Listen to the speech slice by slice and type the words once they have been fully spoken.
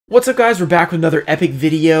What's up guys, we're back with another epic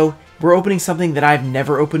video. We're opening something that I've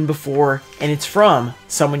never opened before, and it's from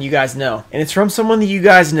someone you guys know. Let's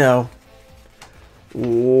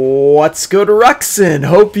go to Ruxin.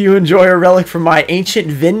 Hope you enjoy a relic from my ancient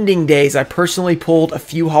vending days. I personally pulled a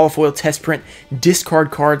few holofoil test print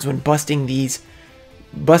discard cards when busting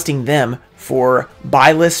them for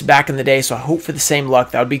buy lists back in the day, so I hope for the same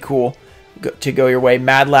luck. That would be cool to go your way.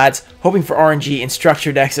 Mad Lads, hoping for RNG in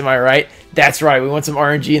structure decks, am I right? That's right, we want some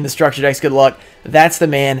RNG in the structure decks. Good luck. That's the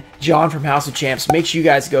man, John from House of Champs. Make sure you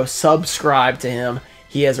guys go subscribe to him.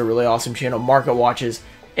 He has a really awesome channel, market watches,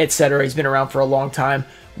 etc. He's been around for a long time.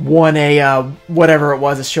 Won a, whatever it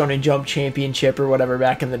was, a Shonen Jump championship or whatever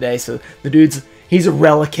back in the day. So the dude's, he's a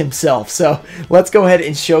relic himself. So let's go ahead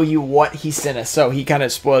and show you what he sent us. So he kind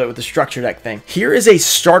of spoiled it with the structure deck thing. Here is a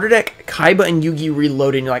starter deck, Kaiba and Yugioh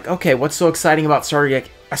Reloaded. And you're like, okay, what's so exciting about starter deck?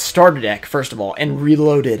 A starter deck, first of all, and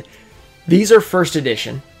Reloaded. These are first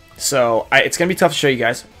edition. So it's going to be tough to show you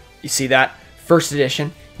guys. You see that? First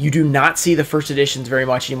edition. You do not see the first editions very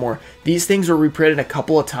much anymore. These things were reprinted a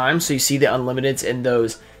couple of times, so you see the Unlimiteds in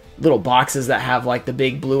those little boxes that have like the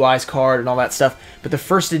big Blue Eyes card and all that stuff. But the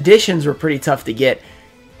first editions were pretty tough to get.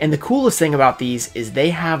 And the coolest thing about these is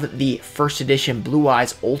they have the first edition Blue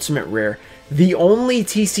Eyes Ultimate Rare, the only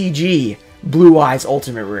TCG Blue Eyes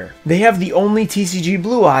Ultimate Rare. They have the only TCG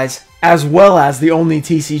Blue Eyes as well as the only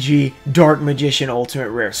TCG Dark Magician Ultimate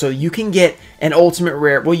Rare. So you can get an Ultimate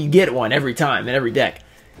Rare, well, you get one every time in every deck.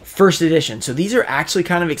 First edition. So these are actually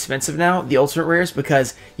kind of expensive now, the Ultimate Rares,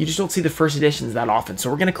 because you just don't see the first editions that often. So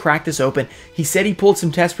we're going to crack this open. He said he pulled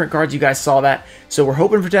some test print cards. You guys saw that. So we're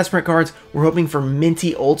hoping for test print cards. We're hoping for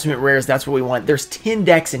minty Ultimate Rares. That's what we want. There's 10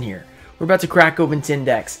 decks in here. We're about to crack open 10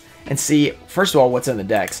 decks and see, first of all, what's in the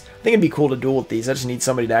decks. I think it'd be cool to duel with these. I just need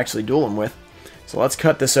somebody to actually duel them with. So let's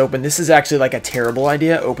cut this open. This is actually like a terrible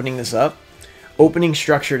idea, opening this up. Opening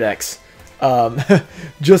structure decks.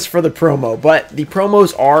 Just for the promo, but the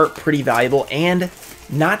promos are pretty valuable and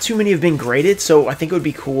not too many have been graded, so I think it would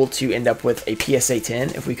be cool to end up with a PSA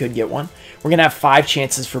 10 if we could get one. We're gonna have 5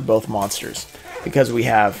 chances for both monsters because we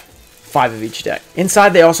have 5 of each deck. Inside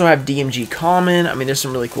they also have DMG common. I mean, there's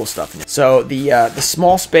some really cool stuff in here. So the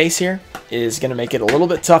small space here is gonna make it a little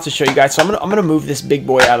bit tough to show you guys, so I'm gonna move this big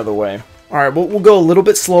boy out of the way. Alright, we'll go a little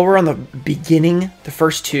bit slower on the beginning, the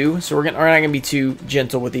first 2. So we're not going to be too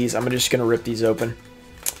gentle with these. I'm just going to rip these open.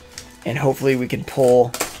 And hopefully we can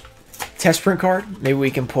pull test print card. Maybe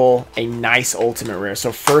we can pull a nice Ultimate Rare.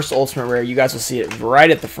 So first Ultimate Rare, you guys will see it right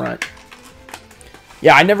at the front.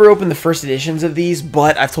 Yeah, I never opened the first editions of these,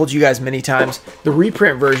 but I've told you guys many times, the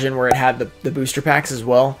reprint version where it had the booster packs as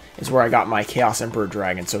well is where I got my Chaos Emperor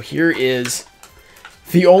Dragon. So here is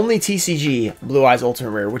the only TCG Blue Eyes Ultimate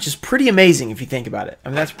Rare, which is pretty amazing if you think about it. I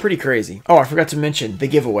mean, that's pretty crazy. Oh, I forgot to mention the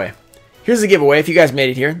giveaway. Here's the giveaway. If you guys made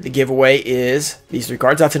it here, the giveaway is these 3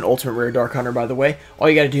 cards. That's an Ultimate Rare Dark Hunter, by the way. All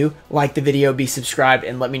you got to do, like the video, be subscribed,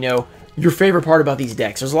 and let me know your favorite part about these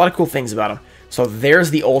decks. There's a lot of cool things about them. So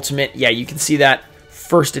there's the Ultimate. Yeah, you can see that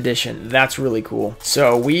first edition. That's really cool.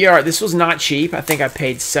 So this was not cheap. I think I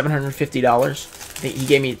paid $750. I think he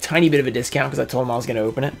gave me a tiny bit of a discount because I told him I was going to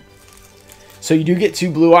open it. So you do get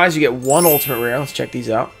 2 Blue Eyes, you get 1 Ultimate Rare. Let's check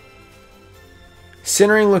these out.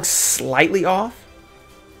 Centering looks slightly off.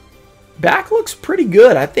 Back looks pretty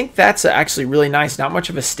good. I think that's actually really nice. Not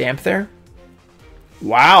much of a stamp there.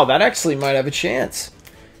 Wow, that actually might have a chance.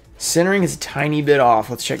 Centering is a tiny bit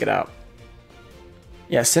off. Let's check it out.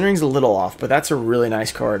 Yeah, centering's a little off, but that's a really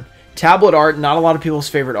nice card. Tablet art, not a lot of people's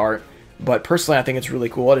favorite art, but personally I think it's really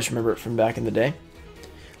cool. I just remember it from back in the day.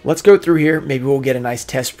 Let's go through here. Maybe we'll get a nice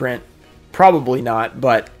test print. Probably not,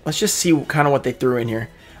 but let's just see kind of what they threw in here.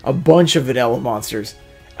 A bunch of vanilla monsters.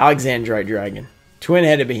 Alexandrite Dragon.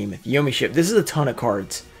 Twin-Headed Behemoth. Yomi Ship. This is a ton of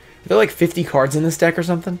cards. Are there like 50 cards in this deck or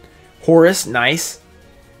something? Horus. Nice.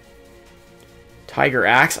 Tiger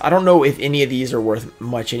Axe. I don't know if any of these are worth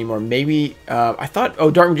much anymore. Maybe, I thought,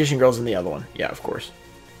 oh, Dark Magician Girl's in the other one. Yeah, of course.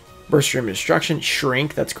 Burst Stream of Destruction.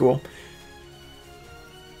 Shrink. That's cool.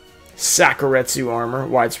 Sakuretsu Armor.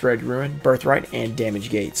 Widespread Ruin. Birthright. And Damage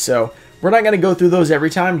Gate. So we're not going to go through those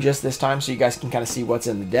every time, just this time, so you guys can kind of see what's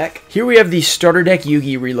in the deck. Here we have the starter deck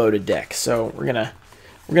Yugioh Reloaded deck. So we're gonna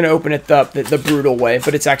open it the brutal way,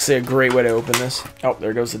 but it's actually a great way to open this. Oh,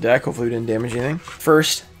 there goes the deck. Hopefully we didn't damage anything.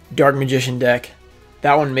 First, Dark Magician deck.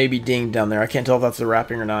 That one may be dinged down there. I can't tell if that's the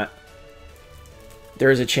wrapping or not.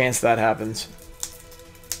 There is a chance that happens.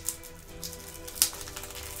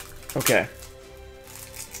 Okay.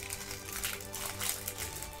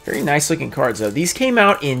 Very nice looking cards though. These came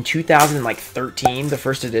out in 2013, the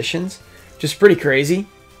first editions. Just pretty crazy.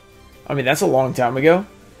 I mean, that's a long time ago.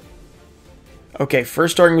 Okay,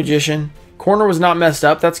 first Dark Magician. Corner was not messed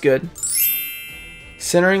up. That's good.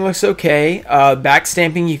 Centering looks okay. Back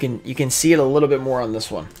stamping, you can see it a little bit more on this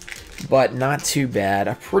one, but not too bad.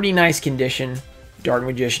 A pretty nice condition. Dark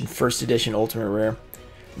Magician, first edition, ultimate rare.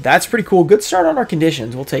 That's pretty cool. Good start on our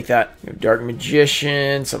conditions. We'll take that. Dark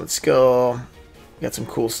Magician, Summon Skull. Got some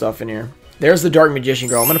cool stuff in here. There's the Dark Magician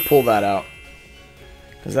girl. I'm gonna pull that out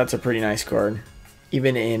because that's a pretty nice card.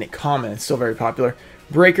 Even in common, it's still very popular.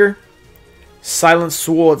 Breaker, Silent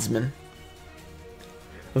Swordsman,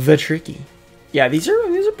 The Tricky. Yeah, these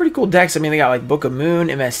are pretty cool decks. I mean, they got like Book of Moon,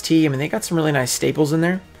 MST. I mean, they got some really nice staples in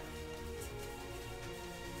there.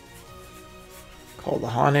 Call the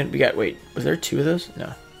Haunted. We got, wait, was there 2 of those?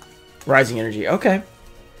 No. Rising Energy. Okay.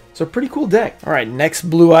 So pretty cool deck. All right, next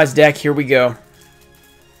Blue Eyes deck. Here we go.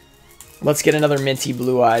 Let's get another minty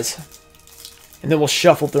Blue Eyes. And then we'll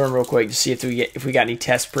shuffle through them real quick to see if we got any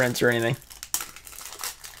test prints or anything.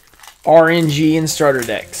 RNG and starter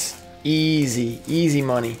decks. Easy, easy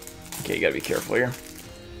money. Okay, you gotta be careful here.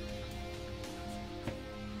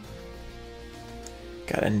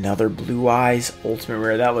 Got another Blue Eyes Ultimate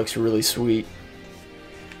Rare. That looks really sweet.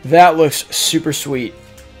 That looks super sweet.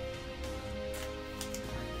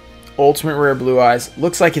 Ultimate Rare Blue Eyes.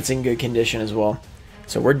 Looks like it's in good condition as well.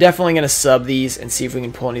 So we're definitely going to sub these and see if we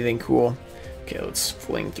can pull anything cool. Okay, let's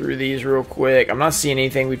fling through these real quick. I'm not seeing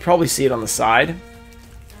anything. We'd probably see it on the side.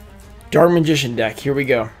 Dark Magician deck. Here we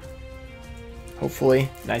go. Hopefully,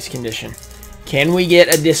 nice condition. Can we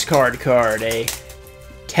get a discard card? A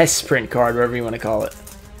test print card, whatever you want to call it.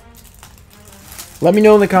 Let me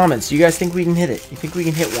know in the comments. Do you guys think we can hit it? You think we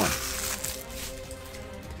can hit one?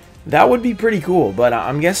 That would be pretty cool, but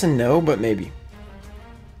I'm guessing no, but maybe.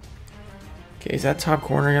 Okay, is that top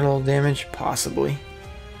corner got a little damage? Possibly.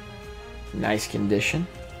 Nice condition.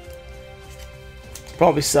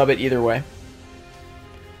 Probably sub it either way.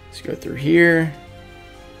 Let's go through here.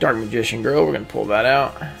 Dark Magician Girl, we're going to pull that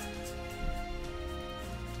out.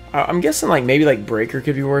 I'm guessing like maybe like Breaker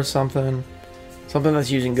could be worth something. Something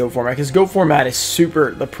that's using Go format. Because Go format is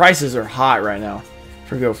super... The prices are hot right now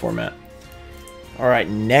for Go format. Alright,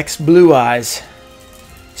 next Blue Eyes.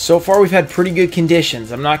 So far we've had pretty good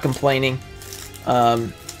conditions. I'm not complaining.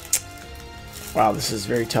 Wow, this is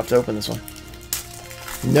very tough to open this one.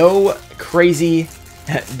 No crazy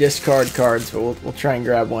discard cards, but we'll try and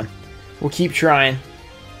grab one. We'll keep trying.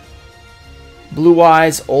 Blue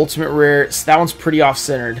Eyes, Ultimate Rare. That one's pretty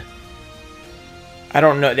off-centered. I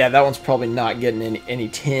don't know. Yeah, that one's probably not getting any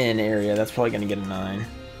 10 area. That's probably going to get a 9.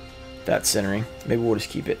 That's centering. Maybe we'll just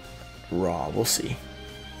keep it raw. We'll see.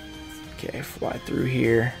 Okay, fly through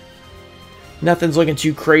here. Nothing's looking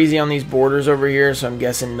too crazy on these borders over here, so I'm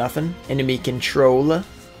guessing nothing. Enemy Control.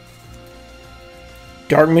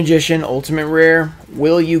 Dark Magician, Ultimate Rare.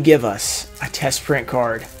 Will you give us a test print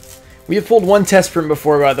card? We have pulled one test print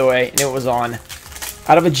before, by the way, and it was on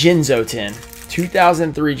out of a Jinzo 10.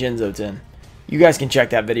 2003 Jinzo 10. You guys can check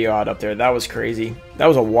that video out up there. That was crazy. That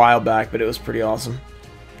was a while back, but it was pretty awesome.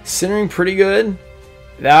 Centering pretty good.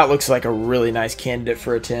 That looks like a really nice candidate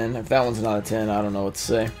for a 10. If that one's not a 10, I don't know what to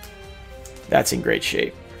say. That's in great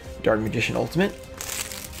shape. Dark Magician Ultimate.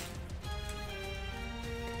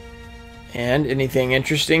 And anything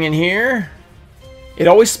interesting in here? It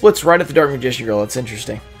always splits right at the Dark Magician Girl. It's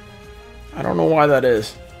interesting. I don't know why that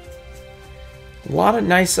is. A lot of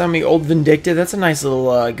nice, I mean, Old Vindictive. That's a nice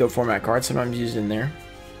little Go format card. Sometimes used in there.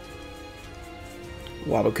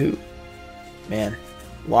 Waboku. Man,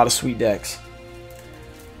 a lot of sweet decks.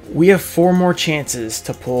 We have 4 more chances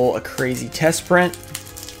to pull a crazy test print.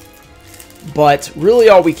 But really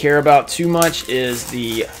all we care about too much is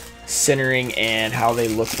the centering and how they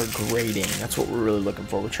look for grading. That's what we're really looking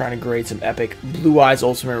for. We're trying to grade some epic Blue Eyes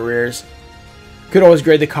Ultimate Rares. Could always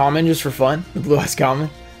grade the common just for fun. The Blue Eyes common.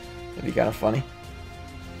 That'd be kind of funny.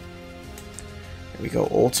 Here we go.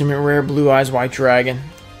 Ultimate Rare Blue Eyes White Dragon.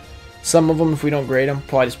 Some of them, if we don't grade them,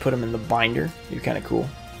 probably just put them in the binder. It'd be kind of cool.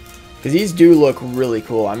 Because these do look really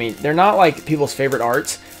cool. I mean, they're not like people's favorite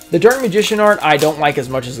arts. The Dark Magician art I don't like as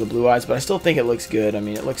much as the Blue Eyes, but I still think it looks good. I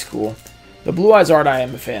mean, it looks cool. The Blue Eyes art I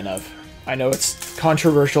am a fan of. I know it's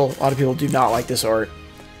controversial. A lot of people do not like this art.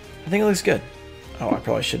 I think it looks good. Oh, I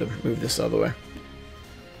probably should have moved this other way.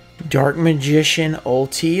 Dark Magician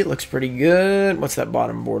Ulti looks pretty good. What's that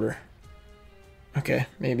bottom border? Okay,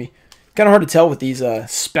 maybe. Kind of hard to tell with these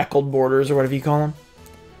speckled borders or whatever you call them.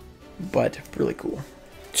 But really cool.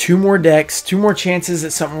 2 more decks. 2 more chances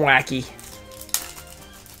at something wacky.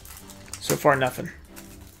 So far, nothing.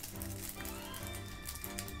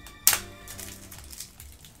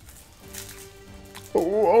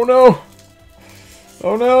 Oh no!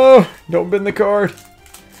 Oh no! Don't bend the card.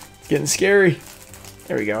 It's getting scary.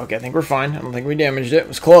 There we go. Okay, I think we're fine. I don't think we damaged it. It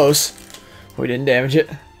was close. We didn't damage it.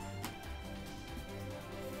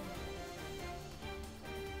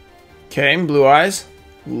 Okay, blue eyes.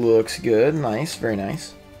 Looks good. Nice. Very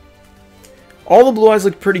nice. All the blue eyes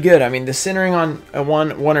look pretty good. I mean, the centering on a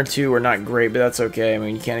one or two are not great, but that's okay. I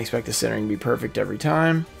mean, you can't expect the centering to be perfect every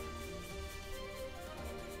time.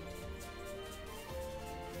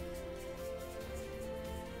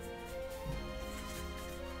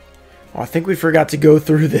 Oh, I think we forgot to go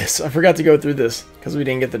through this. I forgot to go through this because we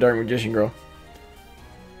didn't get the Dark Magician Girl.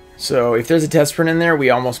 So if there's a test print in there, we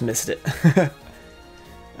almost missed it.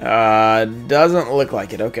 Doesn't look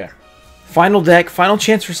like it. Okay. Final deck. Final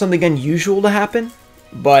chance for something unusual to happen.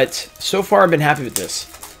 But so far, I've been happy with this.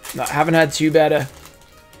 Haven't had too bad a...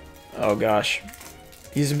 Oh, gosh.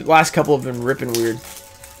 These last couple have been ripping weird.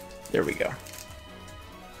 There we go.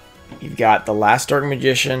 You've got the last Dark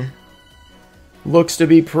Magician. Looks to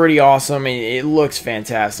be pretty awesome. I mean, it looks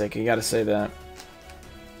fantastic. You got to say that.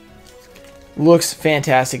 Looks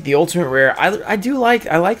fantastic. The Ultimate Rare. I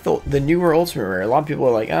like the newer Ultimate Rare. A lot of people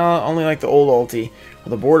are like, oh, I only like the old Ulti. Well,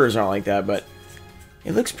 the borders aren't like that, but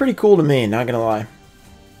it looks pretty cool to me, not gonna lie.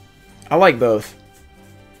 I like both.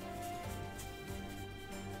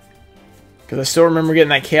 Because I still remember getting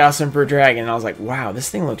that Chaos Emperor Dragon, and I was like, wow, this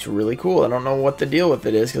thing looks really cool. I don't know what the deal with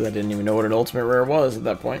it is, because I didn't even know what an Ultimate Rare was at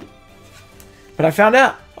that point. But I found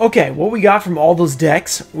out. Okay, what we got from all those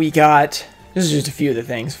decks, we got... This is just a few of the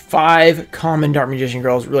things. 5 common Dark Magician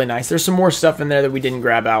Girls, really nice. There's some more stuff in there that we didn't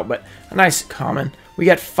grab out, but a nice common. We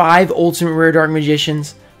got 5 Ultimate Rare Dark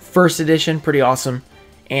Magicians, first edition, pretty awesome.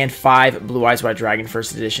 And 5 Blue Eyes White Dragon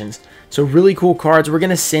first editions. So really cool cards. We're going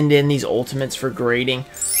to send in these Ultimates for grading.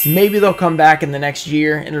 Maybe they'll come back in the next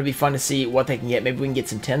year, and it'll be fun to see what they can get. Maybe we can get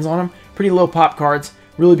some 10s on them. Pretty low pop cards.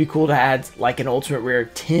 Really be cool to add like an Ultimate Rare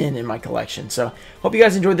 10 in my collection. So hope you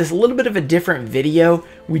guys enjoyed this. A little bit of a different video.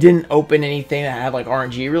 We didn't open anything that had like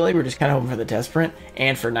RNG really. We're just kind of hoping for the test print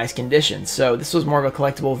and for nice conditions. So this was more of a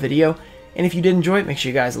collectible video. And if you did enjoy it, make sure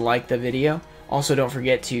you guys like the video. Also, don't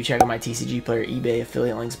forget to check out my TCG Player eBay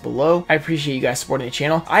affiliate links below. I appreciate you guys supporting the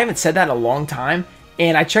channel. I haven't said that in a long time.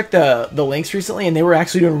 And I checked the links recently, and they were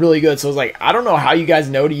actually doing really good. So I was like, I don't know how you guys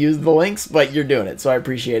know to use the links, but you're doing it. So I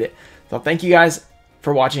appreciate it. So thank you guys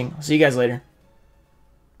for watching. I'll see you guys later.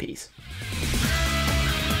 Peace.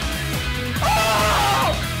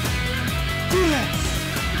 Oh!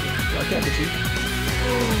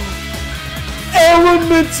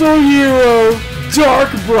 Elemental Hero, Dark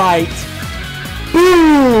Bright.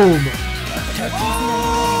 Boom! Oh!